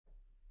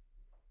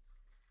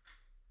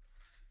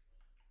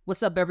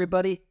What's up,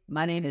 everybody?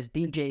 My name is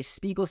DJ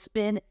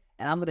Spiegelspin,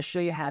 and I'm going to show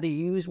you how to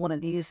use one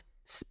of these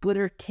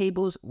splitter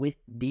cables with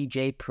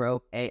Djay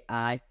Pro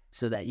AI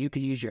so that you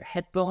could use your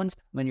headphones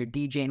when you're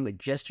DJing with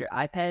just your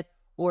iPad,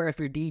 or if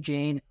you're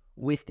DJing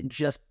with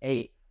just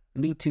a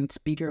Bluetooth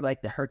speaker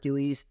like the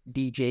Hercules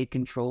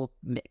DJControl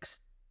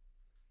mix.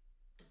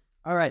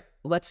 All right,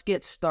 let's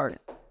get started.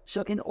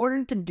 So in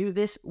order to do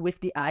this with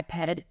the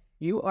iPad,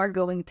 you are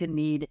going to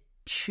need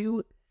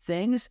two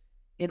things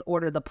in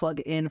order to plug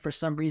in. For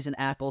some reason,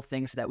 Apple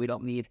thinks that we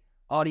don't need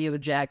audio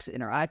jacks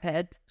in our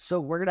iPad, so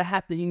we're going to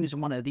have to use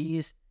one of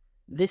these.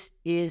 This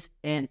is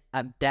an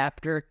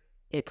adapter.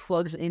 It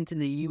plugs into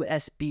the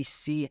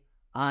USB-C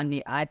on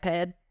the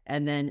iPad,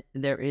 and then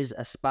there is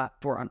a spot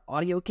for an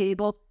audio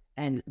cable,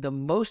 and the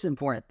most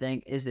important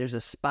thing is there's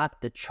a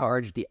spot to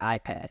charge the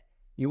iPad.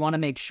 You want to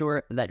make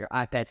sure that your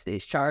iPad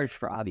stays charged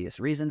for obvious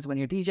reasons when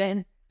you're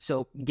DJing,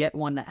 so get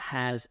one that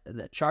has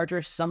the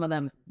charger. Some of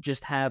them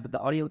just have the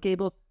audio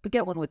cable, but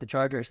get one with the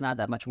charger. It's not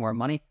that much more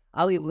money.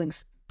 I'll leave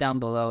links down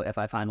below if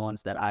I find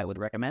ones that I would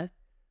recommend.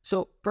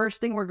 So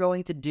first thing we're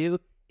going to do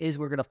is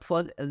we're going to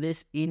plug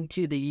this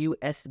into the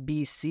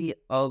USB-C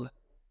of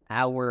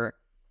our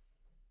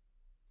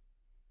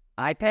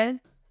iPad.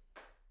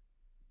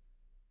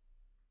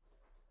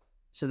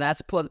 So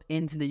that's plugged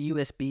into the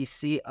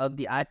USB-C of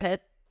the iPad.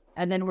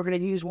 And then we're going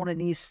to use one of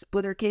these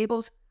splitter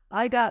cables.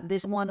 I got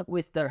this one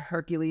with the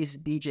Hercules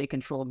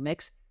DJControl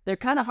mix. They're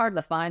kind of hard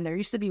to find. There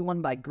used to be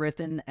one by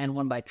Griffin and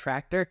one by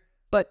Tractor,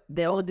 but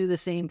they all do the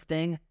same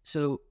thing,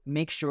 so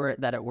make sure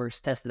that it works.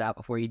 Test it out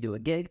before you do a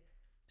gig.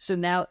 So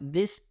now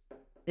this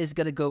is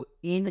going to go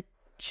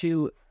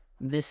into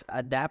this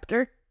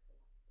adapter.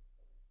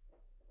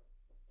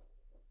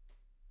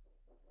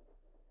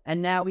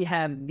 And now we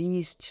have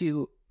these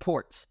two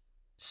ports.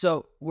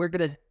 So we're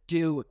going to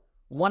do,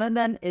 one of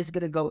them is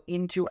going to go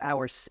into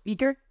our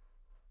speaker.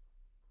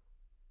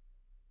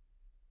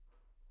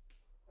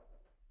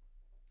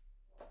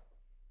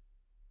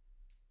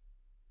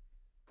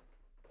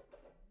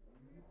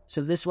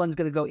 So this one's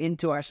going to go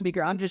into our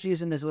speaker. I'm just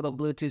using this little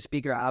Bluetooth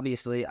speaker.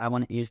 Obviously, I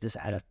want to use this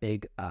at a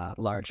big,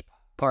 large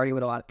party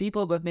with a lot of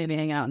people, but maybe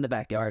hang out in the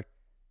backyard.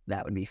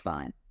 That would be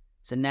fine.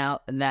 So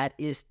now that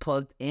is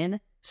plugged in.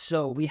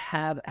 So we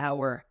have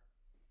our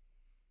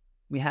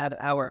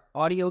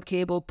audio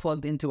cable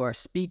plugged into our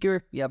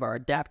speaker. We have our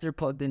adapter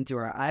plugged into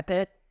our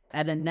iPad.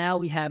 And then now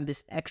we have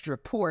this extra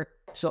port.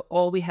 So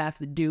all we have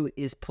to do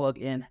is plug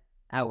in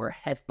our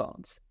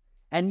headphones.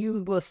 And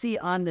you will see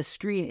on the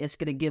screen, it's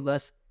going to give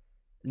us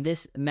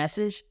this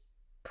message.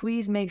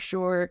 Please make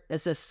sure it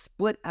says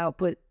split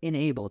output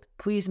enabled.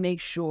 Please make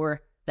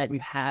sure that you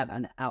have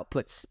an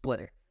output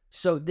splitter.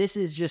 So this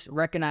is just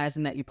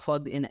recognizing that you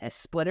plugged in a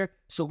splitter.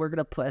 So we're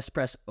going to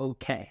press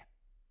OK.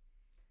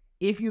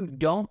 If you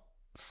don't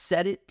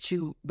set it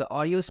to the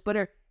audio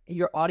splitter,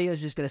 your audio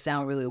is just going to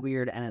sound really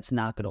weird and it's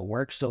not going to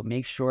work. So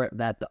make sure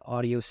that the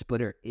audio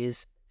splitter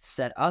is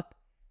set up.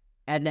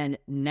 And then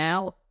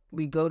now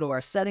we go to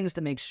our settings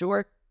to make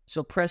sure.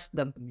 So press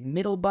the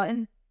middle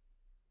button.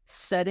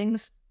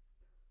 Settings,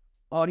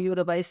 audio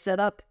device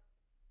setup,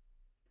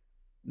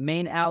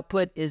 main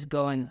output is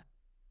going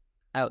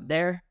out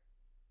there.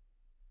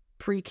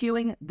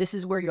 Pre-queuing, this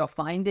is where you'll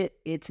find it.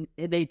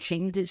 They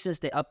changed it since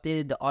they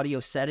updated the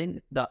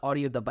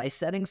audio device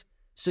settings.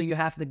 So you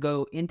have to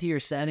go into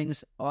your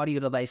settings, audio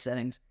device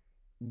settings,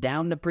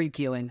 down to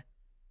pre-queuing,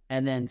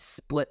 and then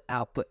split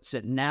output. So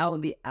now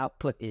the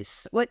output is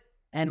split,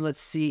 and let's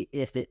see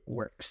if it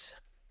works.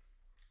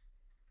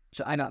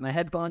 So I got my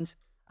headphones.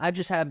 I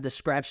just have the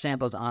scratch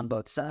samples on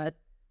both sides.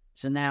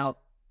 So now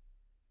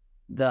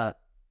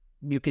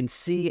you can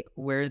see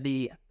where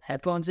the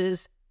headphones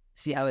is.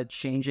 See how it's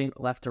changing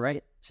left to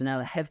right? So now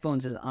the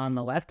headphones is on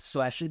the left. So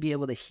I should be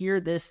able to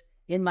hear this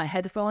in my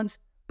headphones,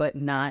 but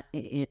not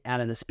out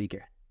of the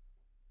speaker.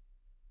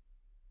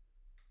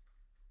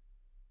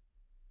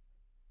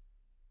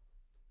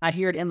 I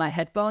hear it in my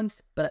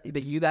headphones, but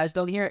you guys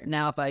don't hear it.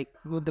 Now if I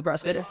move the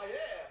brush fader.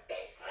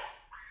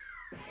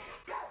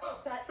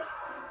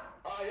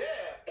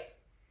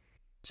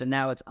 So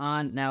now it's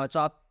on, now it's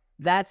off.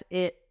 That's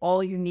it.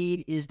 All you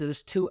need is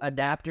those two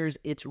adapters.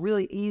 It's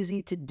really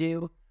easy to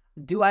do.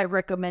 Do I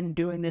recommend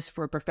doing this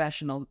for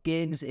professional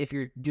gigs if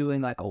you're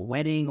doing like a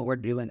wedding or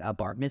doing a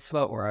bar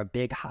mitzvah or a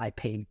big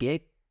high-paid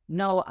gig?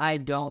 No, I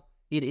don't.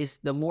 It is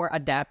the more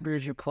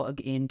adapters you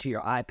plug into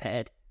your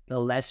iPad, the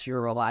less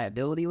your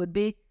reliability would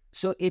be.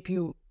 So if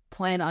you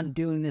plan on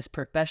doing this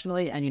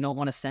professionally and you don't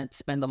want to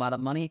spend a lot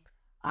of money,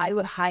 I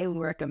would highly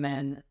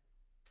recommend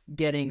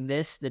getting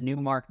this, the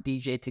Numark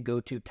DJ to Go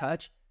To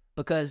Touch,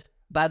 because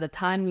by the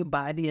time you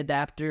buy the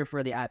adapter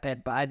for the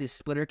iPad, buy the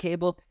splitter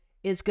cable,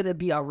 it's going to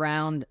be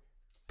around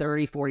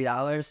 $30,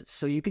 $40.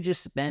 So you could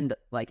just spend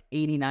like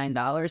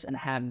 $89 and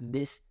have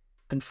this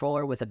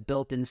controller with a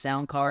built-in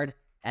sound card,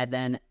 and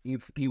then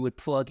you would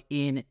plug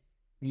in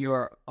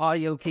your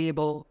audio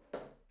cable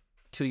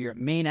to your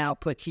main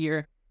output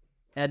here,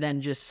 and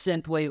then just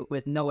simply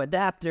with no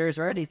adapters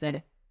or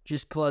anything,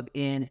 just plug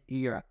in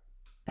your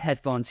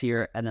headphones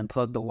here and then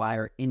plug the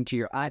wire into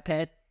your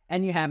iPad,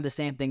 And you have the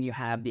same thing. You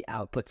have the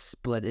output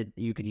split.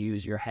 You could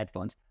use your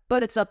headphones.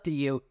 But it's up to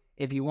you.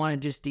 If you want to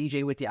just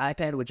DJ with the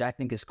iPad, which I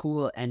think is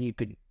cool, and you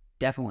could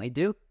definitely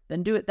do,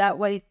 then do it that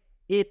way.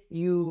 If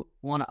you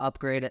want to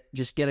upgrade it,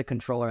 just get a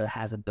controller that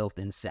has a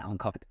built-in sound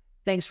card.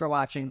 Thanks for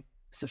watching.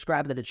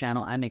 Subscribe to the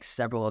channel. I make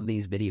several of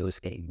these videos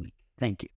a week. Thank you.